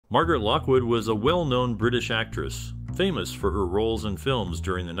Margaret Lockwood was a well-known British actress, famous for her roles in films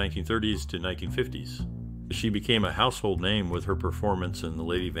during the 1930s to 1950s. She became a household name with her performance in The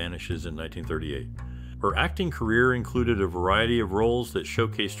Lady Vanishes in 1938. Her acting career included a variety of roles that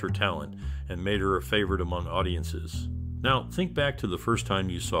showcased her talent and made her a favorite among audiences. Now, think back to the first time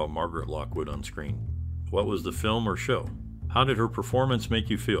you saw Margaret Lockwood on screen. What was the film or show? How did her performance make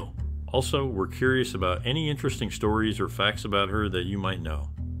you feel? Also, we're curious about any interesting stories or facts about her that you might know.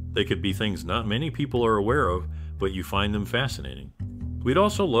 They could be things not many people are aware of, but you find them fascinating. We'd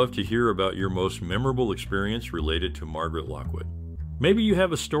also love to hear about your most memorable experience related to Margaret Lockwood. Maybe you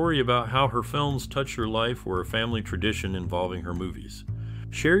have a story about how her films touched your life or a family tradition involving her movies.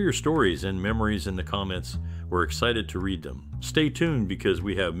 Share your stories and memories in the comments. We're excited to read them. Stay tuned because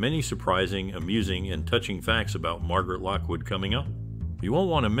we have many surprising, amusing, and touching facts about Margaret Lockwood coming up. You won't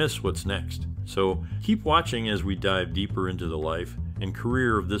want to miss what's next, so keep watching as we dive deeper into the life and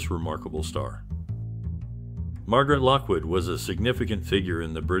career of this remarkable star. Margaret Lockwood was a significant figure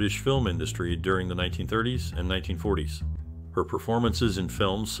in the British film industry during the 1930s and 1940s. Her performances in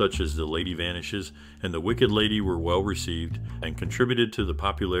films such as The Lady Vanishes and The Wicked Lady were well received and contributed to the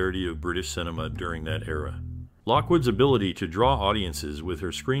popularity of British cinema during that era. Lockwood's ability to draw audiences with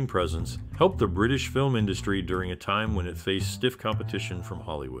her screen presence helped the British film industry during a time when it faced stiff competition from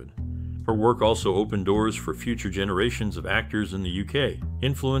Hollywood. Her work also opened doors for future generations of actors in the UK,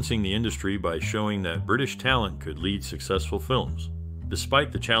 influencing the industry by showing that British talent could lead successful films.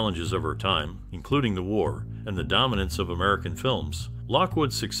 Despite the challenges of her time, including the war and the dominance of American films,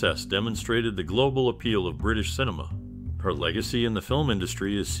 Lockwood's success demonstrated the global appeal of British cinema. Her legacy in the film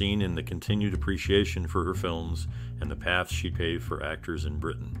industry is seen in the continued appreciation for her films and the path she paved for actors in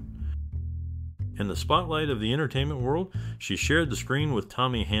Britain. In the spotlight of the entertainment world, she shared the screen with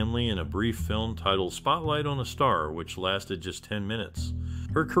Tommy Hamley in a brief film titled Spotlight on a Star, which lasted just 10 minutes.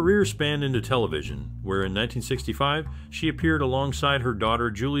 Her career spanned into television, where in 1965, she appeared alongside her daughter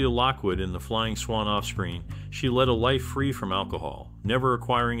Julia Lockwood in the Flying Swan off-screen. She led a life free from alcohol, never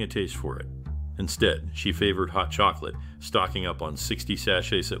acquiring a taste for it. Instead, she favored hot chocolate, stocking up on 60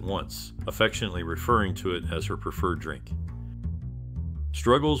 sachets at once, affectionately referring to it as her preferred drink.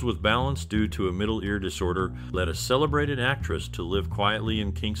 Struggles with balance due to a middle ear disorder led a celebrated actress to live quietly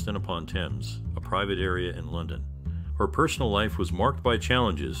in Kingston-upon-Thames, a private area in London. Her personal life was marked by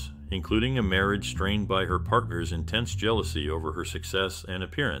challenges, including a marriage strained by her partner's intense jealousy over her success and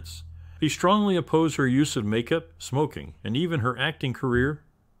appearance. He strongly opposed her use of makeup, smoking, and even her acting career.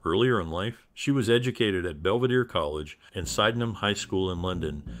 Earlier in life, she was educated at Belvedere College and Sydenham High School in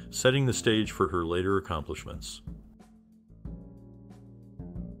London, setting the stage for her later accomplishments.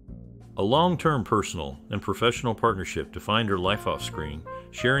 A long-term personal and professional partnership defined her life off-screen,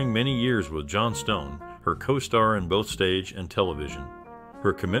 sharing many years with John Stone, her co-star in both stage and television.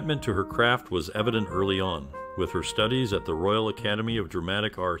 Her commitment to her craft was evident early on, with her studies at the Royal Academy of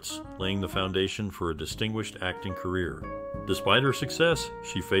Dramatic Arts laying the foundation for a distinguished acting career. Despite her success,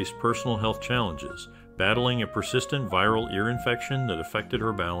 she faced personal health challenges, battling a persistent viral ear infection that affected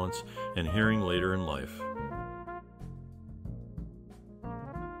her balance and hearing later in life.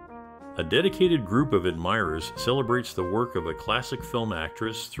 A dedicated group of admirers celebrates the work of a classic film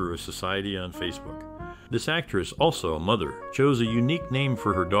actress through a society on Facebook. This actress, also a mother, chose a unique name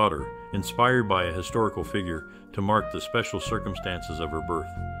for her daughter, inspired by a historical figure, to mark the special circumstances of her birth.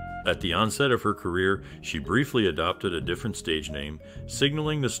 At the onset of her career, she briefly adopted a different stage name,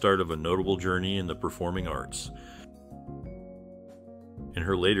 signaling the start of a notable journey in the performing arts. In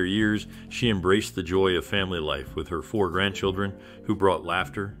her later years, she embraced the joy of family life with her 4 grandchildren, who brought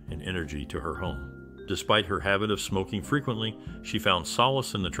laughter and energy to her home. Despite her habit of smoking frequently, she found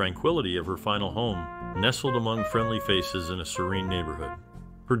solace in the tranquility of her final home, nestled among friendly faces in a serene neighborhood.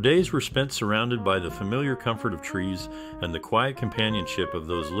 Her days were spent surrounded by the familiar comfort of trees and the quiet companionship of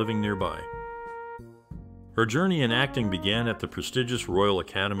those living nearby. Her journey in acting began at the prestigious Royal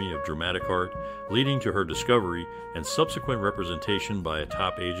Academy of Dramatic Art, leading to her discovery and subsequent representation by a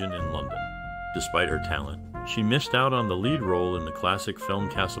top agent in London. Despite her talent, she missed out on the lead role in the classic film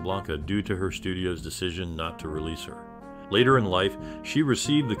Casablanca due to her studio's decision not to release her. Later in life, she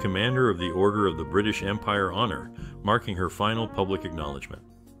received the Commander of the Order of the British Empire honor, marking her final public acknowledgement.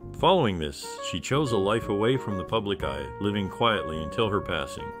 Following this, she chose a life away from the public eye, living quietly until her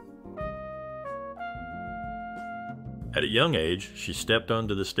passing. At a young age, she stepped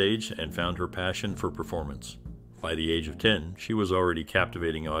onto the stage and found her passion for performance. By the age of 10, she was already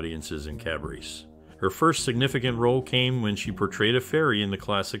captivating audiences in cabarets. Her first significant role came when she portrayed a fairy in the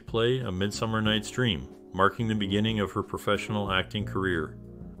classic play A Midsummer Night's Dream, marking the beginning of her professional acting career.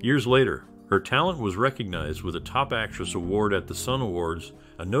 Years later, Her talent was recognized with a Top Actress Award at the Sun Awards,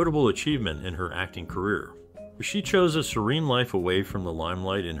 a notable achievement in her acting career. She chose a serene life away from the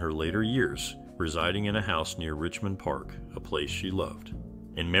limelight in her later years, residing in a house near Richmond Park, a place she loved.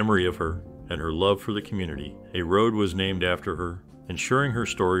 In memory of her and her love for the community, a road was named after her, ensuring her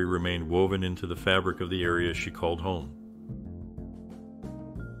story remained woven into the fabric of the area she called home.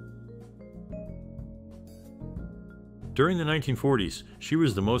 During the 1940s, she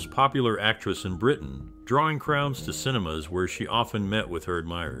was the most popular actress in Britain, drawing crowds to cinemas where she often met with her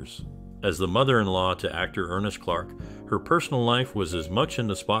admirers. As the mother-in-law to actor Ernest Clark, her personal life was as much in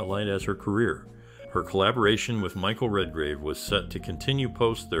the spotlight as her career. Her collaboration with Michael Redgrave was set to continue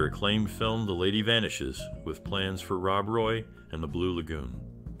post their acclaimed film The Lady Vanishes, with plans for Rob Roy and The Blue Lagoon.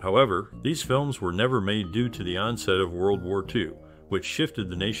 However, these films were never made due to the onset of World War II, which shifted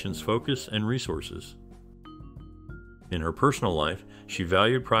the nation's focus and resources. In her personal life, she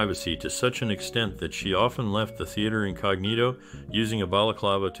valued privacy to such an extent that she often left the theater incognito, using a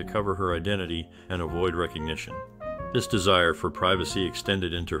balaclava to cover her identity and avoid recognition. This desire for privacy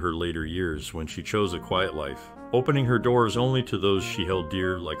extended into her later years when she chose a quiet life, opening her doors only to those she held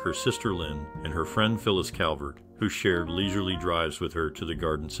dear, like her sister Lynn and her friend Phyllis Calvert, who shared leisurely drives with her to the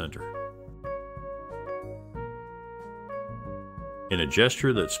garden center. In a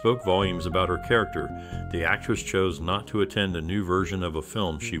gesture that spoke volumes about her character, the actress chose not to attend a new version of a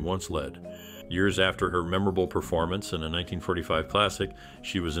film she once led. Years after her memorable performance in a 1945 classic,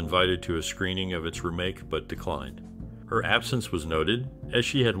 she was invited to a screening of its remake but declined. Her absence was noted, as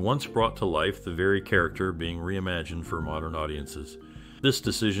she had once brought to life the very character being reimagined for modern audiences. This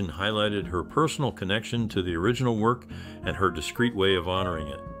decision highlighted her personal connection to the original work and her discreet way of honoring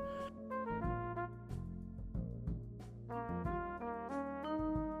it.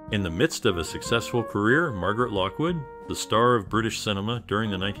 In the midst of a successful career, Margaret Lockwood, the star of British cinema during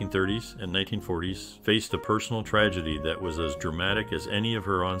the 1930s and 1940s, faced a personal tragedy that was as dramatic as any of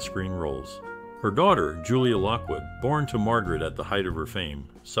her on-screen roles. Her daughter, Julia Lockwood, born to Margaret at the height of her fame,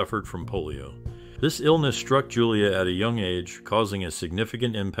 suffered from polio. This illness struck Julia at a young age, causing a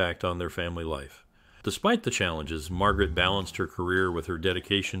significant impact on their family life. Despite the challenges, Margaret balanced her career with her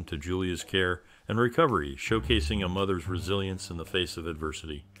dedication to Julia's care and recovery, showcasing a mother's resilience in the face of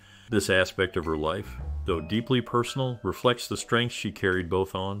adversity. This aspect of her life, though deeply personal, reflects the strength she carried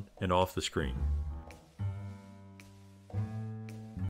both on and off the screen.